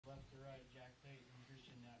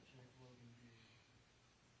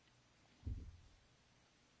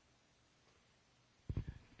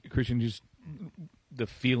Christian, just the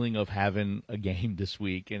feeling of having a game this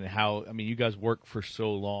week and how, I mean, you guys work for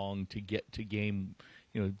so long to get to game,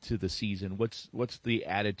 to the season. What's the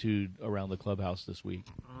attitude around the clubhouse this week?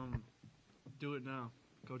 Do it now.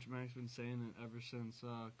 Coach Mack's been saying it ever since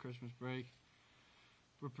Christmas break.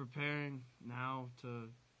 We're preparing now to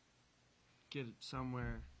get it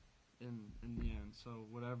somewhere in the end. So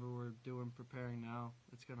whatever we're doing, preparing now,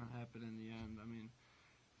 it's going to happen in the end. I mean,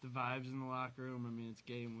 the vibes in the locker room, I mean, it's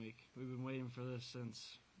game week. We've been waiting for this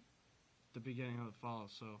since the beginning of the fall,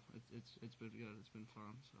 so it's been good. It's been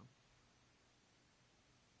fun.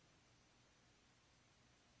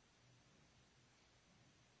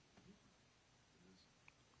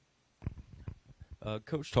 So.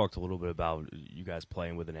 Coach talked a little bit about you guys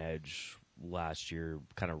playing with an edge last year,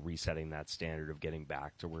 kind of resetting that standard of getting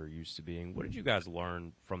back to where it used to being. What did you guys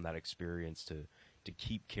learn from that experience to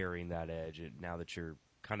keep carrying that edge now that you're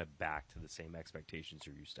kind of back to the same expectations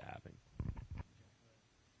you're used to having?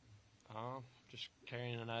 Just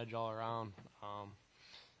carrying an edge all around.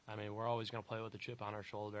 I mean, we're always going to play with a chip on our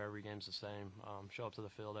shoulder. Every game's the same. Show up to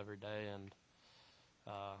the field every day, and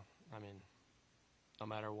I mean, no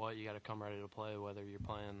matter what, you got to come ready to play. Whether you're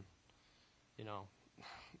playing, a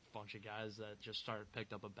bunch of guys that just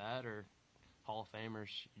picked up a bat or Hall of Famers,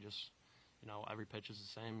 you just, every pitch is the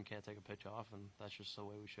same. You can't take a pitch off, and that's just the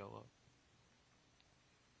way we show up.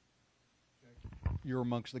 You're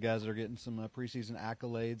amongst the guys that are getting some preseason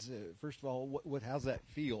accolades. First of all, how's that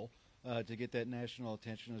feel to get that national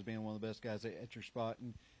attention as being one of the best guys at your spot?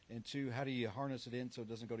 And two, how do you harness it in so it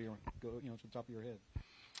doesn't go to the top of your head?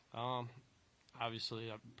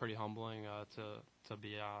 Obviously, pretty humbling to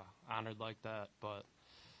be honored like that, but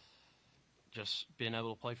just being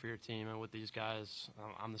able to play for your team and with these guys,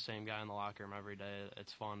 I'm the same guy in the locker room every day.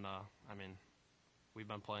 It's fun. I mean, we've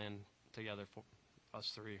been playing together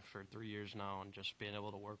us three for 3 years now, and just being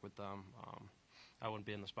able to work with them, I wouldn't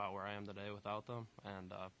be in the spot where I am today without them,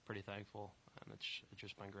 and pretty thankful, and it's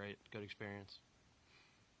just been great, good experience.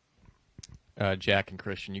 Jack and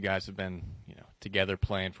Christian, you guys have been together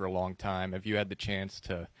playing for a long time. Have you had the chance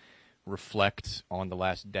to reflect on the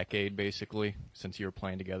last decade, basically, since you were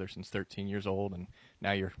playing together since 13 years old, and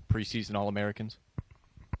now you're preseason All-Americans?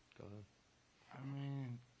 Go ahead. I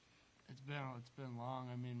mean, it's been long.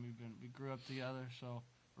 I mean, we grew up together, so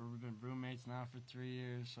we've been roommates now for 3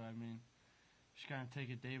 years. So I mean, just kind of take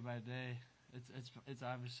it day by day. It's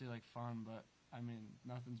obviously like fun, but I mean,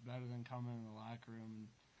 nothing's better than coming in the locker room and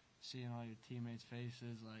seeing all your teammates'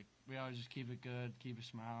 faces. Like, we always just keep it good, keep a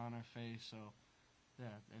smile on our face. So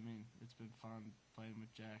yeah, I mean, it's been fun playing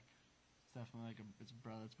with Jack. It's definitely it's a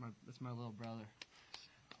brother. It's my little brother.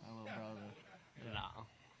 My little brother. Yeah. No.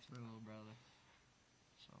 It's my little brother.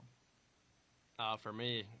 So. For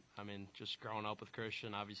me, I mean, just growing up with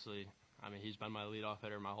Christian, obviously, I mean, he's been my leadoff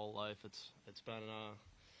hitter my whole life. It's been it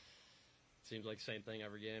seems like the same thing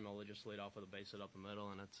every game. I'll just lead off with a base hit up the middle,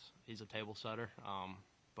 and he's a table setter.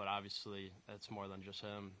 But obviously, it's more than just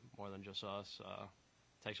him, more than just us.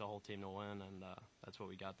 It takes a whole team to win, and that's what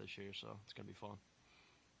we got this year. So it's gonna be fun.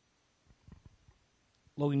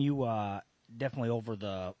 Logan, you definitely over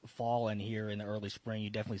the fall and here in the early spring, you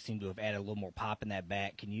definitely seem to have added a little more pop in that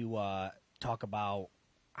bat. Can you talk about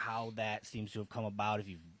how that seems to have come about, if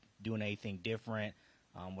you've doing anything different,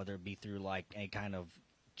 whether it be through like any kind of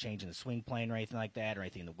change in the swing plane or anything like that, or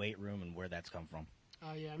anything in the weight room, and where that's come from?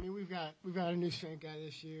 Yeah, I mean, we've got a new strength guy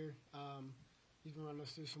this year. He's been running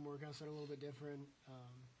us through some workouts that are a little bit different.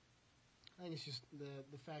 I think it's just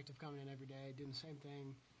the fact of coming in every day, doing the same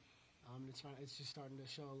thing. It's fun. It's just starting to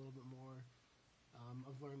show a little bit more.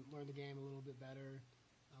 I've learned the game a little bit better.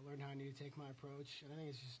 I learned how I need to take my approach, and I think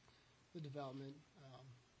it's just the development.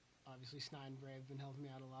 Obviously, Snide and Brave have been helping me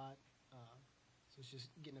out a lot, so it's just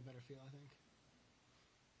getting a better feel, I think.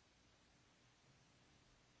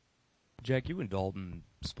 Jack, you and Dalton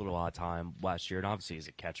split a lot of time last year, and obviously as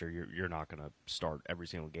a catcher, you're not going to start every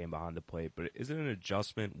single game behind the plate, but is it an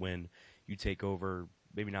adjustment when you take over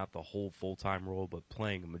maybe not the whole full-time role, but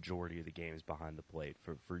playing a majority of the games behind the plate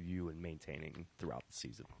for you and maintaining throughout the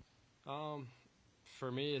season?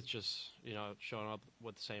 For me, it's just, showing up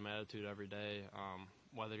with the same attitude every day.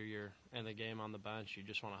 Whether you're in the game on the bench, you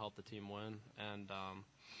just want to help the team win, and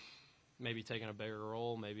maybe taking a bigger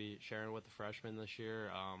role, maybe sharing with the freshmen this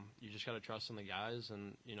year. You just got to trust in the guys,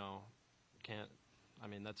 and,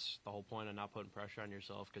 that's the whole point of not putting pressure on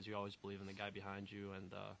yourself, because you always believe in the guy behind you,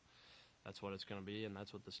 and that's what it's going to be, and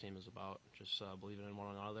that's what this team is about, just believing in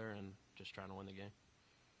one another and just trying to win the game.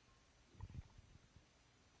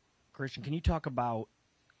 Christian, can you talk about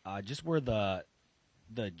just where the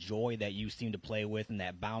the joy that you seem to play with and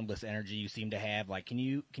that boundless energy you seem to have. Like, can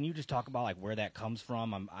you just talk about like where that comes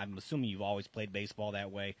from? I'm assuming you've always played baseball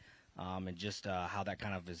that way, and just how that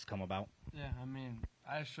kind of has come about. Yeah, I mean,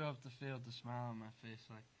 I show up the field with a smile on my face.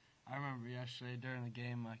 Like, I remember yesterday during the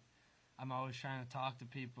game, like, I'm always trying to talk to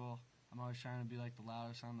people. I'm always trying to be like the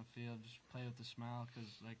loudest on the field, just play with a smile, because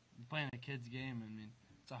like playing a kid's game, I mean,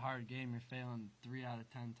 it's a hard game. You're failing 3 out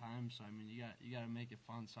of 10 times, so I mean, you got to make it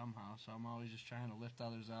fun somehow. So I'm always just trying to lift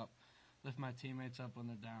others up, lift my teammates up when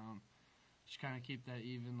they're down, just kind of keep that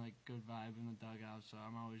even like good vibe in the dugout. So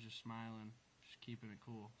I'm always just smiling, just keeping it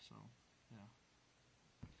cool. So yeah.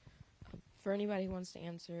 For anybody who wants to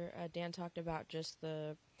answer, Dan talked about just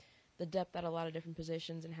the depth at a lot of different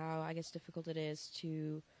positions and how I guess difficult it is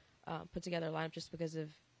to put together a lineup just because of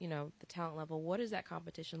the talent level. What is that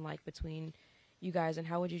competition like between you guys, and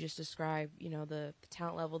how would you just describe the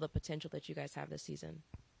talent level, the potential that you guys have this season?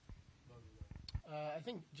 I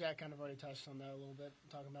think Jack kind of already touched on that a little bit,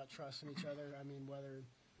 talking about trusting each other. I mean, whether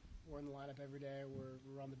we're in the lineup every day or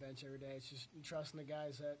we're on the bench every day, it's just trusting the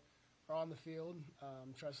guys that are on the field,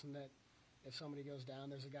 trusting that if somebody goes down,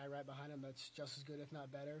 there's a guy right behind them that's just as good, if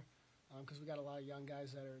not better, because we got a lot of young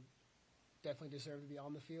guys that are definitely deserve to be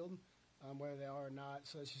on the field, whether they are or not.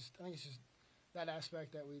 So I think it's just that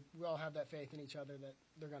aspect that we all have that faith in each other that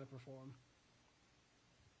they're going to perform.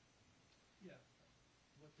 Yeah,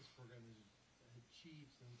 what this program has achieved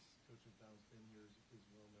since Coach McDonald's been here is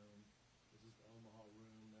well known. This is the Omaha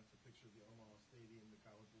room. That's a picture of the Omaha Stadium. The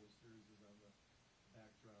College World Series is on the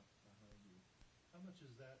backdrop behind you. How much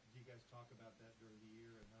is that? Do you guys talk about that during the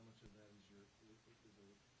year, and how much of that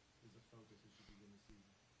is a focus as you begin the season?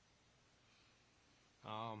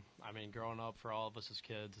 I mean, growing up for all of us as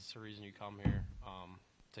kids, it's the reason you come here,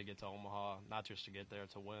 to get to Omaha, not just to get there,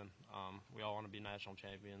 to win. We all want to be national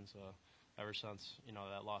champions. Ever since,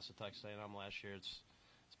 that loss to Texas A&M last year, it's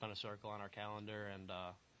been a circle on our calendar, and,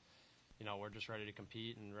 we're just ready to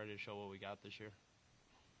compete and ready to show what we got this year.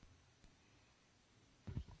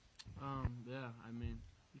 Yeah, I mean,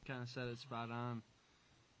 you kind of said it spot on.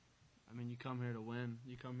 I mean, you come here to win.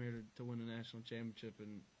 You come here to win a national championship,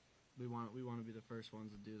 and we want to be the first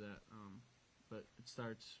ones to do that. But it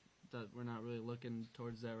starts that we're not really looking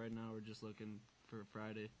towards that right now. We're just looking for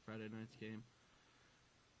Friday night's game.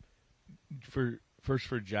 First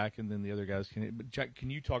for Jack, and then the other guys. Jack, can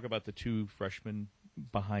you talk about the two freshmen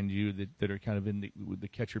behind you that are kind of in the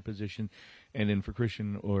catcher position, and then for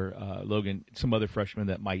Christian or Logan, some other freshmen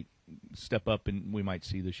that might step up and we might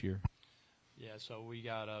see this year? Yeah, so we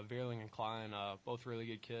got Veerling and Klein, both really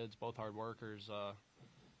good kids, both hard workers.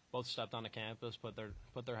 Both stepped onto campus, put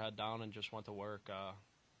their head down, and just went to work.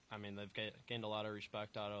 I mean, they've gained a lot of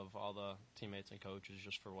respect out of all the teammates and coaches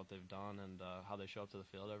just for what they've done and how they show up to the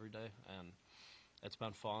field every day. And it's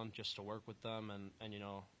been fun just to work with them and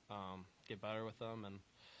get better with them. And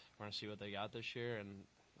we're going to see what they got this year. And,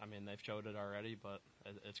 I mean, they've showed it already, but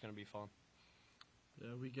it's going to be fun.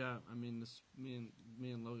 Yeah, we got. I mean, me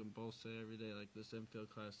and Logan both say every day, like, this infield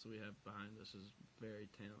class that we have behind us is very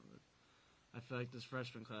talented. I feel like this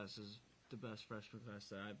freshman class is the best freshman class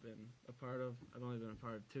that I've been a part of. I've only been a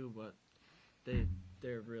part of 2, but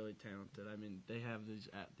they're really talented. I mean, they have these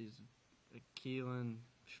Keelan,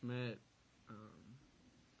 Schmidt. I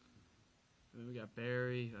mean, we got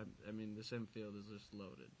Barry. I mean, this infield is just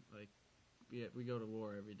loaded. Like, we go to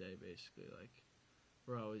war every day, basically. Like,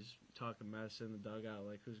 we're always talking mess in the dugout,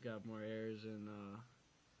 like who's got more errors in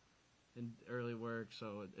early work.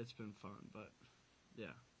 So it's been fun, but yeah.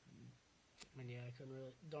 I mean, yeah,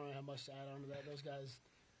 don't really have much to add on to that. Those guys,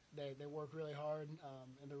 they work really hard,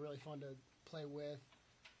 and they're really fun to play with.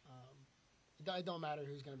 It don't matter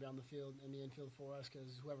who's going to be on the field in the infield for us,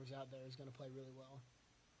 because whoever's out there is going to play really well.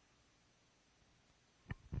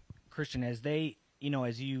 Christian, as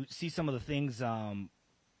you see some of the things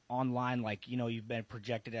online, like you've been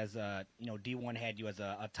projected as D1 had you as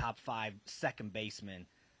a top 5 second baseman.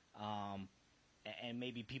 And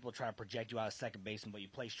maybe people try to project you out as second baseman, but you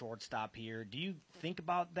play shortstop here. Do you think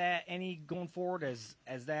about that any going forward as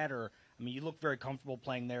that? Or, I mean, you look very comfortable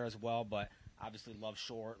playing there as well, but obviously love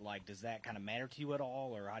short. Like, does that kind of matter to you at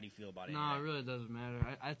all, or how do you feel about it? No, it really doesn't matter.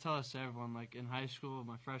 I tell this to everyone, like, in high school,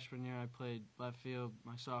 my freshman year, I played left field.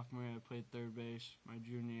 My sophomore year, I played third base. My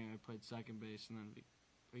junior year, I played second base, and then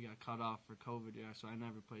we got cut off for COVID year, so I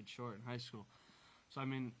never played short in high school. So, I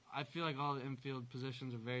mean, I feel like all the infield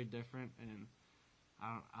positions are very different, and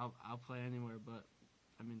I'll play anywhere, but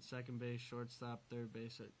I mean, second base, shortstop, third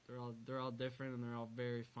base, they're all different and they're all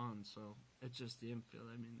very fun. So it's just the infield.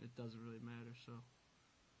 I mean, it doesn't really matter. So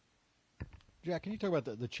Jack, can you talk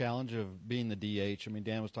about the challenge of being the DH? I mean,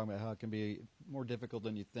 Dan was talking about how it can be more difficult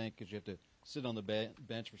than you think because you have to sit on the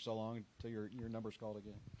bench for so long until your number's called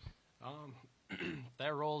again.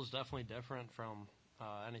 That role is definitely different from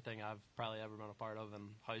anything I've probably ever been a part of in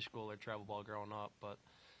high school or travel ball growing up, but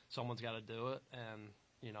someone's got to do it, and,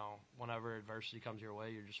 you know, whenever adversity comes your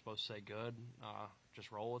way, you're just supposed to say good,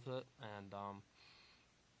 just roll with it, and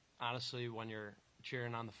honestly, when you're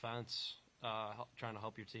cheering on the fence, trying to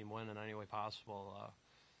help your team win in any way possible,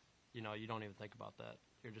 you know, you don't even think about that.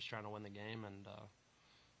 You're just trying to win the game and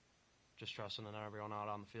just trusting in everyone out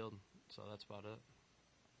on the field, so that's about it.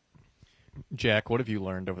 Jack, what have you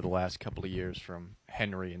learned over the last couple of years from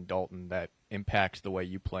Henry and Dalton that impacts the way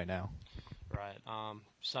you play now? Right.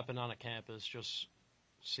 Stepping on a campus, just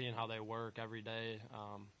seeing how they work every day,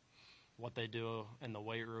 what they do in the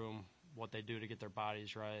weight room, what they do to get their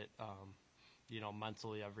bodies right, you know,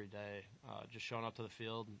 mentally every day. Just showing up to the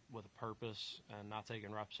field with a purpose and not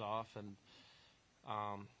taking reps off, and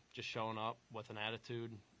just showing up with an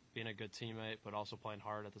attitude, being a good teammate, but also playing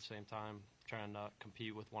hard at the same time, trying to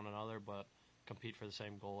compete with one another, but compete for the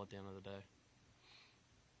same goal at the end of the day.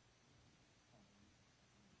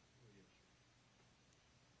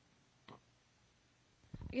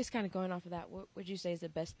 I guess kind of going off of that, what would you say is the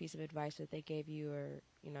best piece of advice that they gave you, or,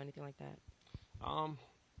 you know, anything like that?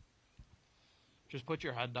 Just put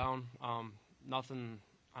your head down. Nothing,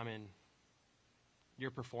 I mean,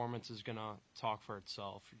 your performance is going to talk for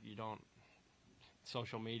itself.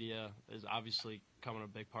 Social media is obviously becoming a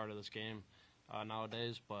big part of this game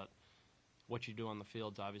nowadays, but what you do on the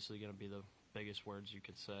field is obviously going to be the biggest words you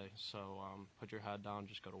could say. So put your head down,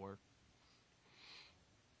 just go to work.